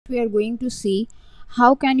we are going to see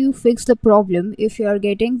how can you fix the problem if you are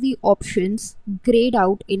getting the options grayed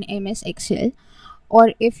out in MS Excel,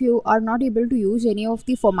 or if you are not able to use any of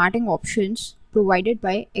the formatting options provided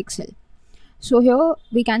by Excel. So here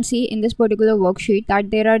we can see in this particular worksheet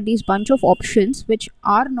that there are these bunch of options which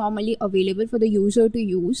are normally available for the user to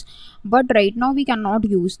use, but right now we cannot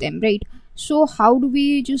use them, right? So how do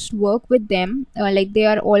we just work with them? Like they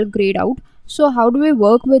are all grayed out. So how do we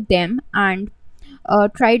work with them and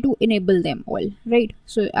try to enable them all, right?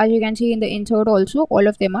 So as you can see in the insert also, all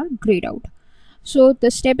of them are grayed out. So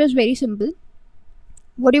the step is very simple.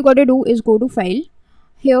 What you got to do is go to File.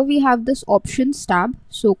 Here we have this Options tab.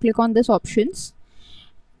 So click on this Options.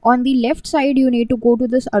 On the left side, you need to go to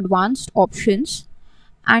this Advanced Options.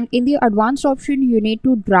 And in the Advanced option, you need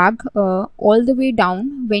to drag all the way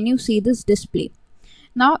down when you see this display.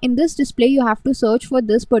 Now in this display, you have to search for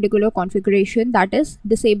this particular configuration, that is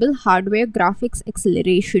Disable Hardware Graphics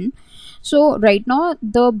Acceleration. So right now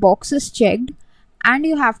the box is checked, and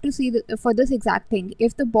you have to see for this exact thing.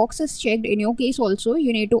 If the box is checked in your case also,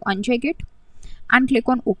 you need to uncheck it and click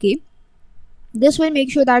on OK. This will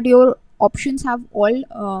make sure that your options have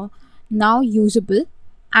all now usable,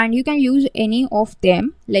 and you can use any of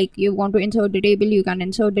them. Like you want to insert the table, you can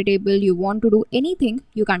insert the table. You want to do anything,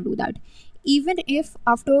 you can do that. Even if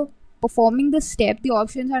after performing this step the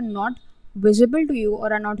options are not visible to you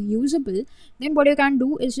or are not usable, then what you can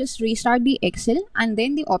do is just restart the Excel, and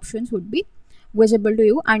then the options would be visible to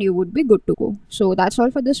you and you would be good to go. So that's all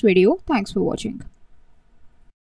for this video. Thanks for watching.